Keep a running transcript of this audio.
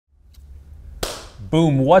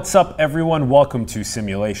Boom, what's up everyone? Welcome to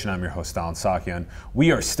Simulation. I'm your host Alan Sakian.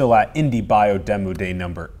 We are still at IndieBio Demo Day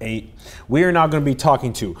number 8. We are now going to be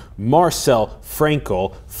talking to Marcel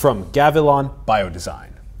Frenkel from Gavilon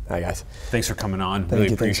Biodesign. Hi guys. Thanks for coming on. Thank really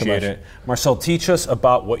you, appreciate it. Marcel, teach us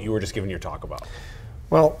about what you were just giving your talk about.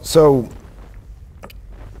 Well, so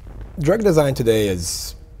drug design today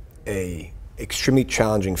is a extremely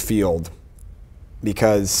challenging field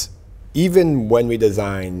because even when we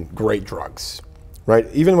design great drugs, right?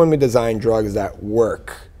 Even when we design drugs that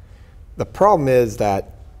work, the problem is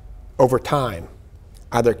that over time,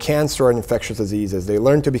 either cancer or infectious diseases, they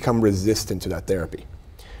learn to become resistant to that therapy,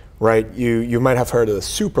 right? You might have heard of the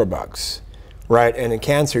superbugs, right? And in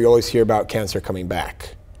cancer, you always hear about cancer coming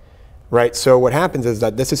back, right? So what happens is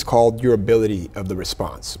that this is called durability of the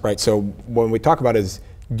response, right? So when we talk about is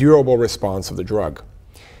durable response of the drug.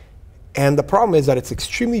 And the problem is that it's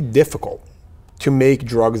extremely difficult to make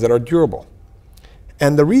drugs that are durable.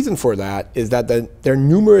 And the reason for that is that there are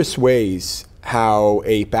numerous ways how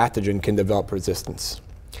a pathogen can develop resistance.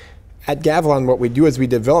 At Gavilon, what we do is we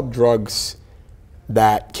develop drugs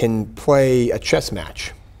that can play a chess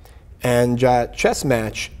match. And that chess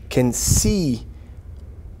match can see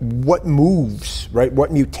what moves, right,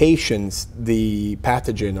 what mutations the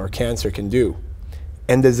pathogen or cancer can do,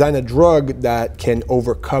 and design a drug that can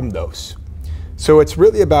overcome those. So it's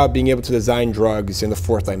really about being able to design drugs in the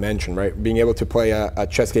fourth dimension, right? Being able to play a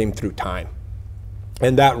chess game through time.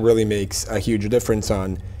 And that really makes a huge difference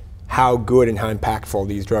on how good and how impactful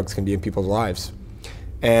these drugs can be in people's lives.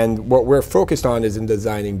 And what we're focused on is in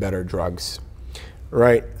designing better drugs,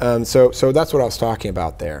 right? So that's what I was talking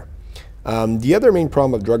about there. The other main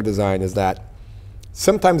problem of drug design is that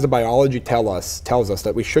sometimes the biology tells us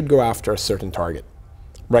that we should go after a certain target,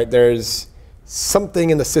 right? There's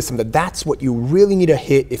something in the system that's what you really need to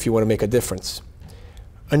hit if you want to make a difference.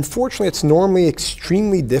 Unfortunately, it's normally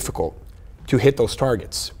extremely difficult to hit those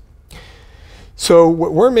targets. So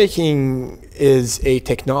what we're making is a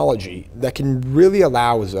technology that can really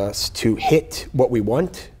allows us to hit what we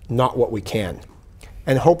want, not what we can.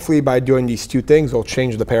 And hopefully by doing these two things, we'll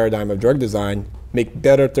change the paradigm of drug design, make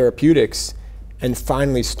better therapeutics, and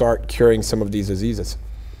finally start curing some of these diseases.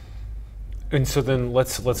 And so then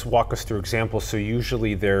let's walk us through examples. So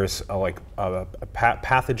usually there's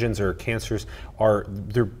pathogens or cancers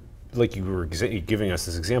they're like you were giving us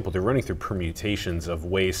this example. They're running through permutations of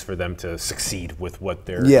ways for them to succeed with what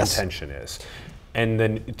their intention is, and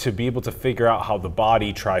then to be able to figure out how the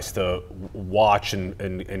body tries to watch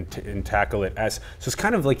and tackle it as. So it's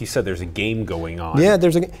kind of like you said. There's a game going on. Yeah,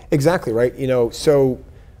 exactly right. You know, so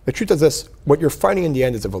the truth is this: what you're finding in the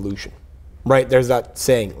end is evolution. Right, there's that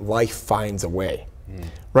saying, life finds a way.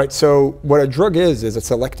 Right, so what a drug is a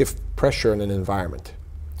selective pressure in an environment.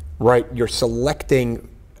 Right, you're selecting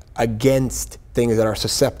against things that are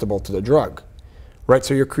susceptible to the drug. Right,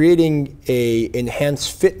 so you're creating a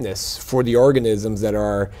enhanced fitness for the organisms that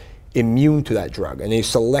are immune to that drug, and you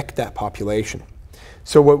select that population.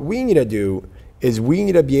 So what we need to do is we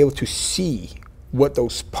need to be able to see what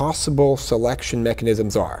those possible selection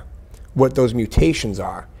mechanisms are, what those mutations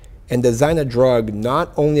are, and design a drug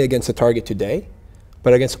not only against the target today,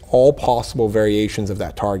 but against all possible variations of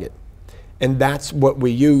that target. And that's what we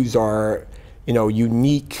use our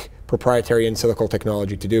unique proprietary in silico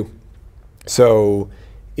technology to do. So,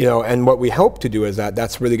 and what we hope to do is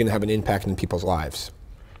that's really going to have an impact in people's lives.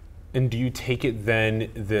 And do you take it then,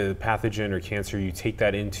 the pathogen or cancer, you take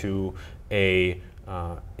that into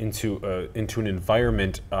into an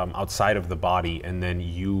environment outside of the body, and then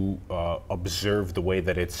you observe the way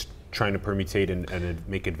that it's trying to permutate and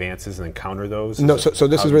make advances and then counter those? No, so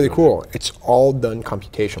this is really cool. It's all done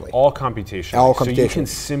computationally. All computationally. All computationally. So you can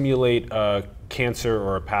simulate a cancer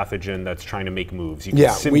or a pathogen that's trying to make moves. You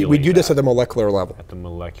can we do this at the molecular level. At the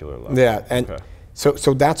molecular level. Yeah, and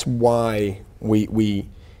so that's why we've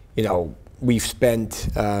spent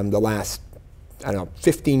the last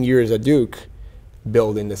 15 years at Duke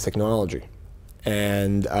building this technology,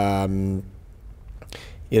 and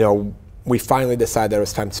we finally decided that it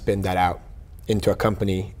was time to spin that out into a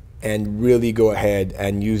company and really go ahead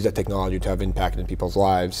and use that technology to have impact in people's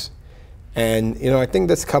lives. And I think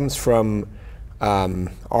this comes from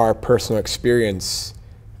our personal experience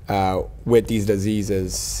with these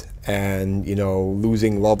diseases and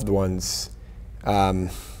losing loved ones,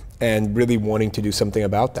 and really wanting to do something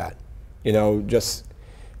about that.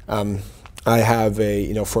 I have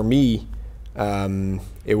for me,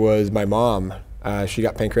 it was my mom. She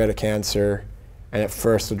got pancreatic cancer, and at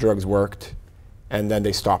first the drugs worked, and then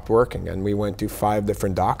they stopped working. And we went to 5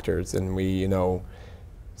 different doctors, and we,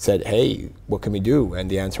 said, hey, what can we do? And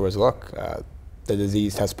the answer was, look, the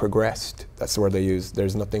disease has progressed. That's the word they use.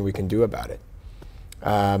 There's nothing we can do about it.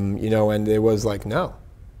 You know, and it was like, no,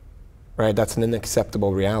 right? That's an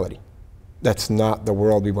unacceptable reality. That's not the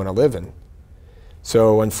world we want to live in.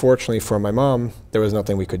 So unfortunately for my mom, there was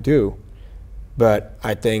nothing we could do. But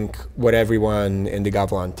I think what everyone in the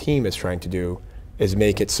Gavilan team is trying to do is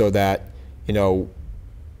make it so that, you know,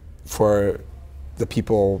 for the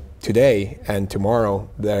people today and tomorrow,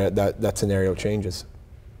 that scenario changes.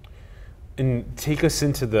 And take us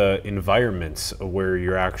into the environments where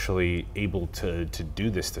you're actually able to do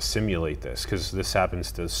this, to simulate this, because this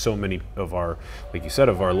happens to so many of our, like you said,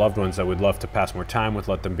 of our loved ones that would love to pass more time with,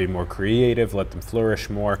 let them be more creative, let them flourish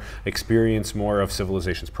more, experience more of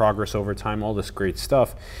civilization's progress over time, all this great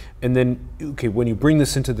stuff. And then, okay, when you bring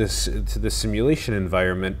this into this simulation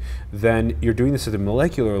environment, then you're doing this at the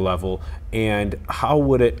molecular level. And how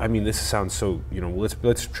would it? I mean, this sounds so. You know,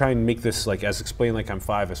 let's try and make this like as explain like I'm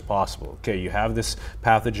 5 as possible. Okay, you have this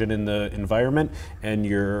pathogen in the environment, and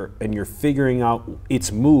you're figuring out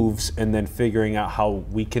its moves, and then figuring out how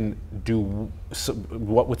we can do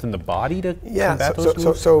what within the body to combat those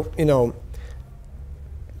moves. So you know,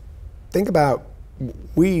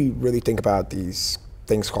 we really think about these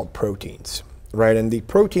things called proteins, right? And the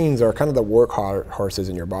proteins are kind of the workhorses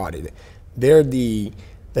in your body. They're the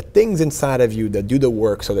things inside of you that do the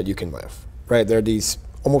work so that you can live, right? They're these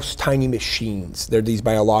almost tiny machines. They're these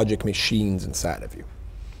biologic machines inside of you.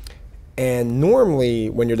 And normally,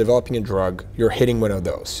 when you're developing a drug, you're hitting one of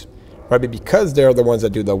those, right? But because they're the ones that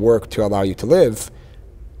do the work to allow you to live,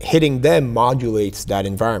 hitting them modulates that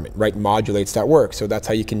environment, right? Modulates that work. So that's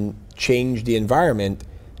how you can change the environment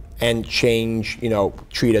and change, you know,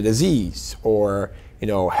 treat a disease or, you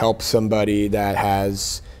know, help somebody that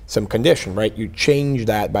has some condition, right? You change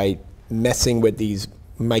that by messing with these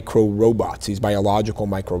micro robots, these biological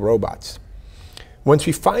micro robots. Once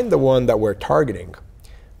we find the one that we're targeting,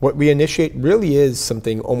 what we initiate really is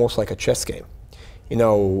something almost like a chess game. You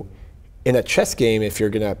know, in a chess game, if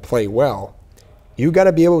you're gonna play well, you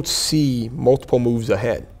gotta be able to see multiple moves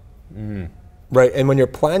ahead, right? And when you're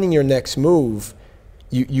planning your next move,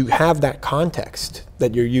 you have that context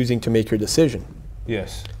that you're using to make your decision.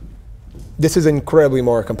 Yes. This is incredibly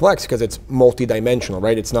more complex because it's multi-dimensional,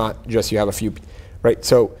 right? It's not just you have a few, right?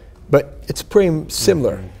 So, but it's pretty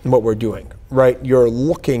similar in what we're doing, right? You're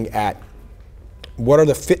looking at what are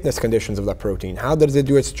the fitness conditions of that protein? How does it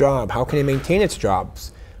do its job? How can it maintain its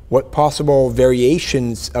jobs? What possible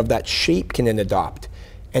variations of that shape can it adopt?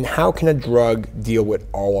 And how can a drug deal with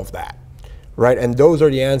all of that, right? And those are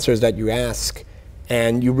the answers that you ask,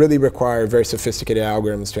 and you really require very sophisticated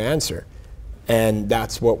algorithms to answer. And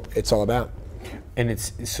that's what it's all about. And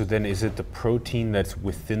so then is it the protein that's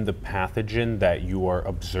within the pathogen that you are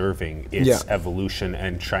observing its evolution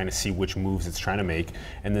and trying to see which moves it's trying to make,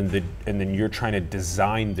 and then you're trying to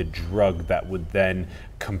design the drug that would then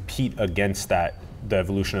compete against that, the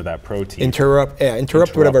evolution of that protein.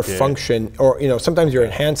 Interrupt whatever function, or, you know, sometimes you're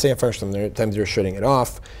enhancing a function, sometimes you're shutting it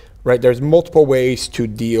off, right? There's multiple ways to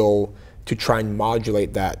try and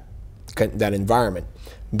modulate that environment.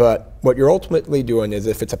 But what you're ultimately doing is,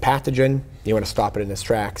 if it's a pathogen, you want to stop it in its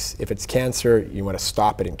tracks. If it's cancer, you want to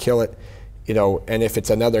stop it and kill it. You know, and if it's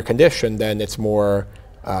another condition, then it's more,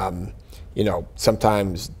 you know,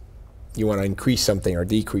 sometimes you want to increase something or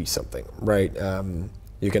decrease something, right?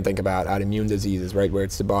 You can think about autoimmune diseases, right, where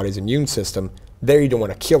it's the body's immune system. There you don't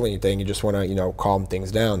want to kill anything. You just want to, you know, calm things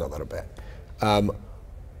down a little bit.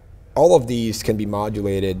 All of these can be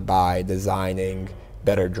modulated by designing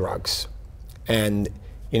better drugs. And,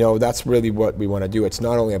 you know, that's really what we want to do. It's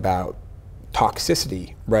not only about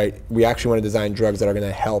toxicity, right? We actually want to design drugs that are going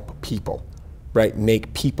to help people, right?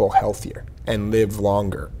 Make people healthier and live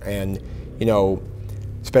longer. And, you know,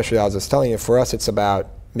 especially as I was telling you, for us, it's about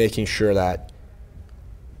making sure that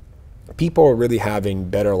people are really having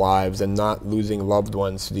better lives and not losing loved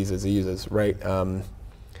ones to these diseases, right?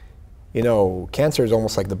 You know, cancer is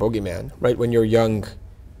almost like the boogeyman, right? When you're young,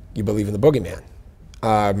 you believe in the boogeyman.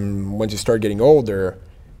 Once you start getting older,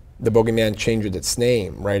 the boogeyman changes its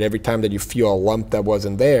name, right? Every time that you feel a lump that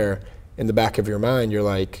wasn't there, in the back of your mind, you're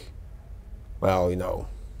like, well, you know,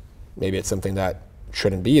 maybe it's something that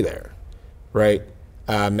shouldn't be there, right?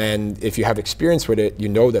 And if you have experience with it, you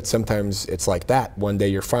know that sometimes it's like that. One day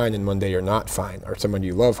you're fine and one day you're not fine, or someone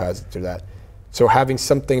you love has to that. So having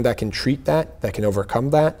something that can treat that, that can overcome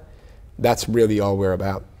that, that's really all we're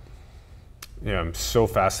about. Yeah, I'm so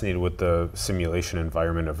fascinated with the simulation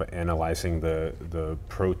environment of analyzing the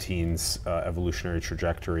protein's evolutionary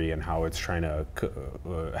trajectory and how it's trying to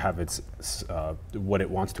have its what it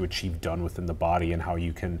wants to achieve done within the body, and how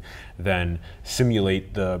you can then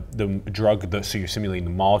simulate the drug. So you're simulating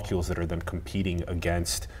the molecules that are then competing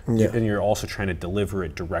against, and you're also trying to deliver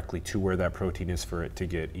it directly to where that protein is for it to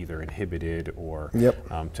get either inhibited or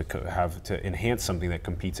to enhance something that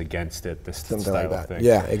competes against it. This Something style like of that. thing.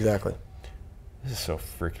 Yeah, exactly. This is so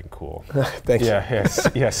freaking cool. Thank you.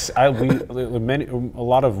 Yes. A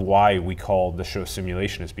lot of why we call the show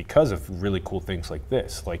simulation is because of really cool things like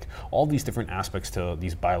this, like all these different aspects to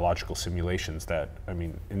these biological simulations that, I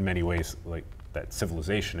mean, in many ways, like that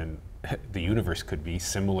civilization and the universe could be.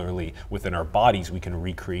 Similarly, within our bodies, we can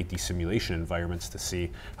recreate these simulation environments to see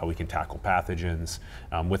how we can tackle pathogens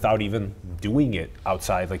without even doing it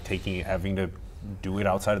outside, like having to do it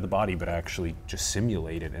outside of the body, but actually just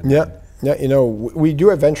simulate it. And Yeah, you know, we do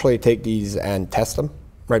eventually take these and test them,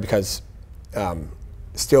 right? Because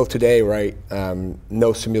still today, right,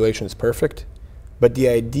 no simulation is perfect. But the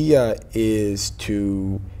idea is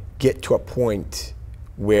to get to a point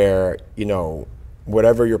where, you know,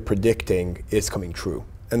 whatever you're predicting is coming true.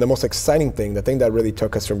 And the most exciting thing, the thing that really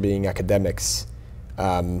took us from being academics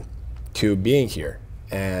to being here,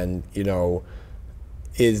 and, you know,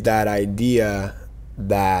 is that idea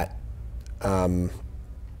that,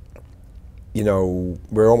 you know,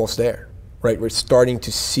 we're almost there, right? We're starting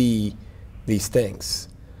to see these things.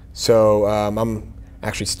 So I'm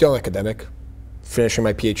actually still an academic, finishing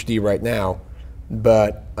my PhD right now,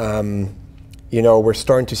 but you know, we're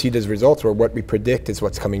starting to see these results where what we predict is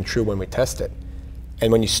what's coming true when we test it.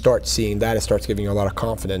 And when you start seeing that, it starts giving you a lot of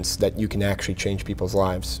confidence that you can actually change people's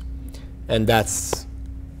lives. And that's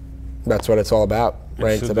what it's all about,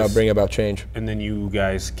 right? So it's about bringing about change. And then you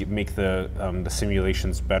guys make the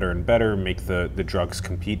simulations better and better, make the drugs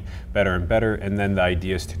compete better and better, and then the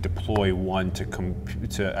idea is to deploy one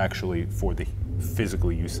to actually for the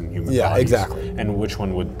physical use in human bodies. Yeah, exactly. And which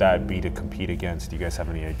one would that be to compete against? Do you guys have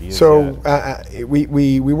any ideas? So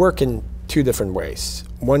we work in two different ways.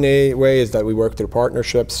 One way is that we work through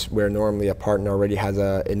partnerships, where normally a partner already has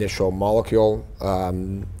an initial molecule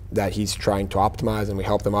that he's trying to optimize, and we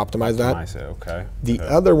help them optimize that. Okay. The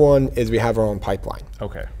other one is we have our own pipeline.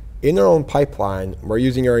 Okay. In our own pipeline, we're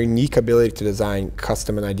using our unique ability to design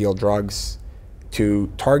custom and ideal drugs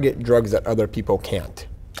to target drugs that other people can't.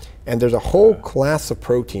 And there's a whole class of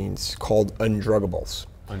proteins called undruggables.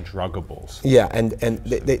 Undruggables. Yeah, and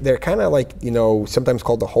they're kind of like, you know, sometimes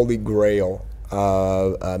called the holy grail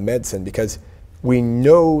of medicine, because we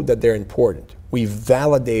know that they're important. We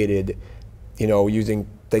validated, you know, using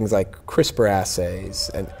things like CRISPR assays,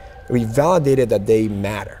 and we validated that they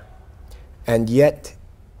matter. And yet,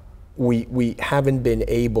 we haven't been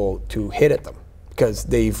able to hit at them because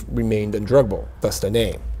they've remained undruggable, thus the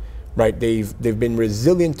name, right? They've been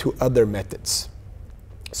resilient to other methods.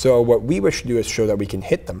 So what we wish to do is show that we can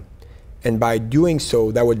hit them. And by doing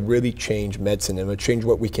so, that would really change medicine, and would change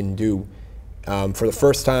what we can do. For the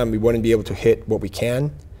first time, we wouldn't be able to hit what we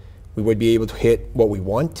can. We would be able to hit what we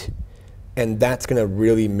want. And that's going to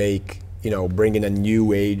really make, you know, bring in a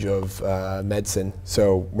new age of medicine.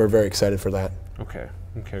 So we're very excited for that. Okay,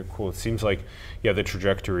 cool. It seems like, the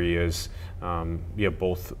trajectory is,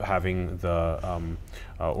 both having the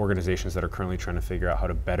organizations that are currently trying to figure out how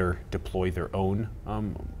to better deploy their own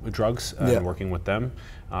drugs and working with them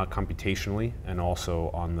computationally, and also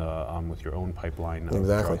on the with your own pipeline of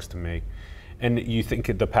drugs to make. And you think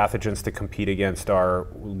the pathogens to compete against are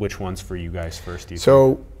which ones for you guys first? Do you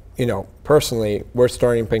think? You know, personally, we're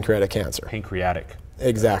starting pancreatic cancer. Pancreatic.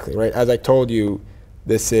 Exactly, right? As I told you,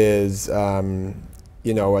 this is,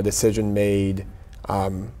 you know, a decision made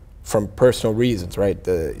from personal reasons, right?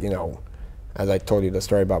 You know, as I told you the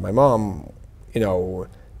story about my mom, you know,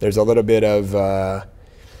 there's a little bit of,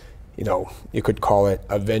 you know, you could call it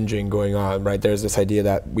avenging going on, right? There's this idea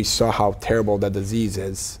that we saw how terrible that disease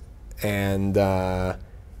is, and,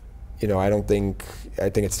 you know, I think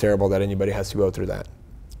it's terrible that anybody has to go through that.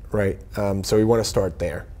 Right, so we want to start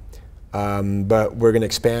there, but we're going to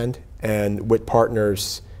expand, and with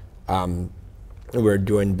partners, we're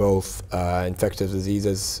doing both infectious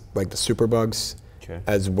diseases like the superbugs,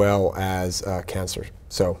 as well as cancer.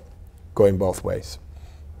 So, going both ways.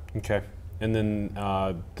 Okay, and then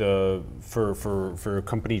for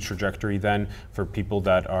company trajectory, then for people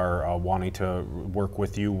that are wanting to work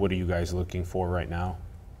with you, what are you guys looking for right now?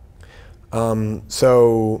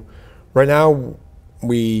 So, right now,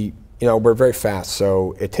 we're very fast,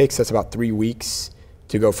 so it takes us about 3 weeks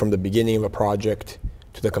to go from the beginning of a project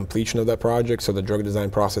to the completion of that project. So the drug design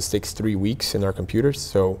process takes 3 weeks in our computers.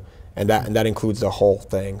 So and that includes the whole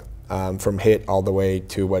thing, from hit all the way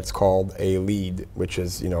to what's called a lead, which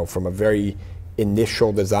is, you know, from a very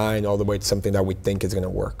initial design all the way to something that we think is going to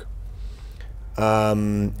work.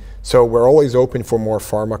 So we're always open for more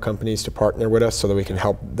pharma companies to partner with us so that we can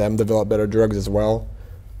help them develop better drugs as well.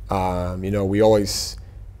 You know, we always,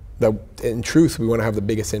 in truth, we want to have the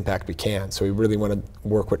biggest impact we can. So we really want to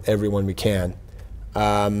work with everyone we can.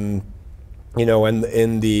 You know, and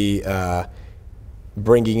in the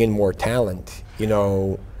bringing in more talent, you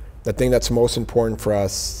know, the thing that's most important for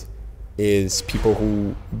us is people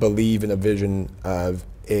who believe in a vision of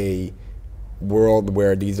a world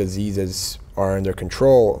where these diseases are under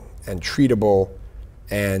control and treatable,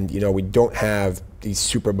 and, you know, we don't have these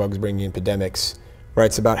superbugs bringing epidemics, right?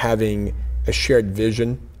 It's about having a shared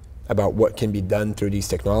vision about what can be done through these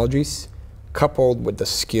technologies, coupled with the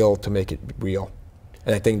skill to make it real.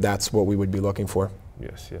 And I think that's what we would be looking for.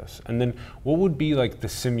 Yes, yes. And then what would be like the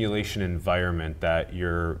simulation environment that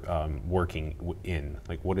you're working in?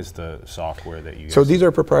 Like, what is the software that you guys... So these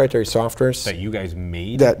are proprietary softwares. That you guys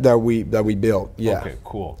made? That we built, yeah. Okay,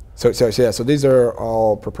 cool. So these are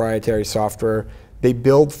all proprietary software. They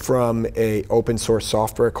build from a open source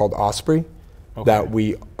software called Osprey that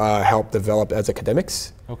we help develop as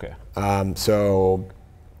academics. Okay.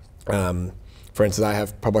 For instance, I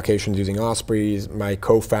have publications using Osprey. My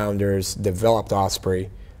co-founders developed Osprey.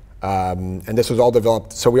 And this was all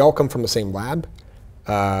developed, so we all come from the same lab,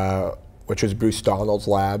 which was Bruce Donald's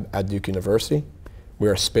lab at Duke University. We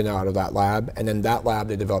were a spin out of that lab. And in that lab,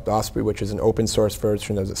 they developed Osprey, which is an open source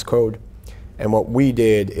version of this code. And what we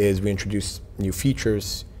did is we introduced new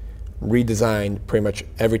features, redesigned pretty much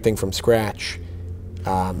everything from scratch,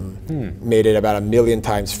 made it about 1 million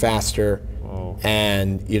times faster.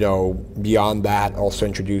 And, you know, beyond that, also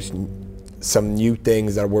introduced some new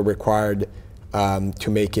things that were required to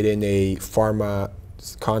make it in a pharma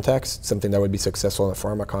context, something that would be successful in a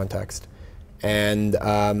pharma context. And,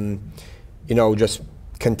 you know, just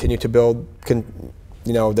continue to build,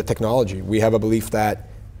 you know, the technology. We have a belief that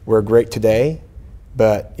we're great today,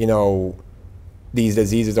 but, you know, these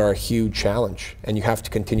diseases are a huge challenge, and you have to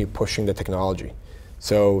continue pushing the technology.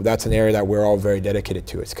 So that's an area that we're all very dedicated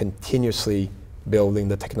to. It's continuously building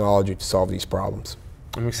the technology to solve these problems.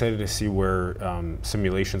 I'm excited to see where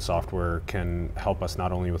simulation software can help us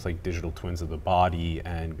not only with like digital twins of the body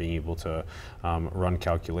and being able to run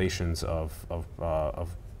calculations of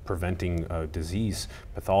preventing disease,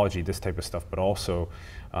 pathology, this type of stuff, but also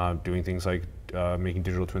doing things like making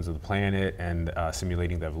digital twins of the planet and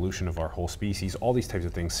simulating the evolution of our whole species, all these types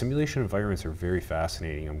of things. Simulation environments are very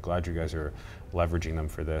fascinating. I'm glad you guys are leveraging them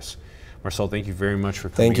for this. Marcel, thank you very much for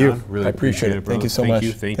coming on. Thank you. Really I appreciate it. Thank you so much.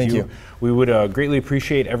 Thank you. We would greatly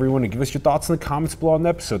appreciate everyone to give us your thoughts in the comments below on the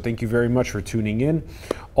episode. Thank you very much for tuning in.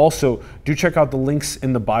 Also, do check out the links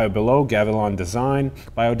in the bio below, Gavilon Design,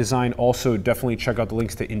 Biodesign. Also, definitely check out the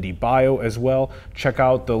links to IndieBio as well. Check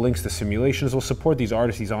out the links to simulations. We'll support these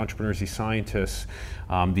artists, these entrepreneurs, these scientists,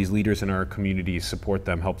 these leaders in our communities, support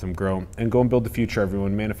them, help them grow, and go and build the future,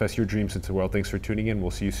 everyone. Manifest your dreams into the world. Thanks for tuning in.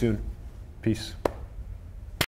 We'll see you soon. Peace.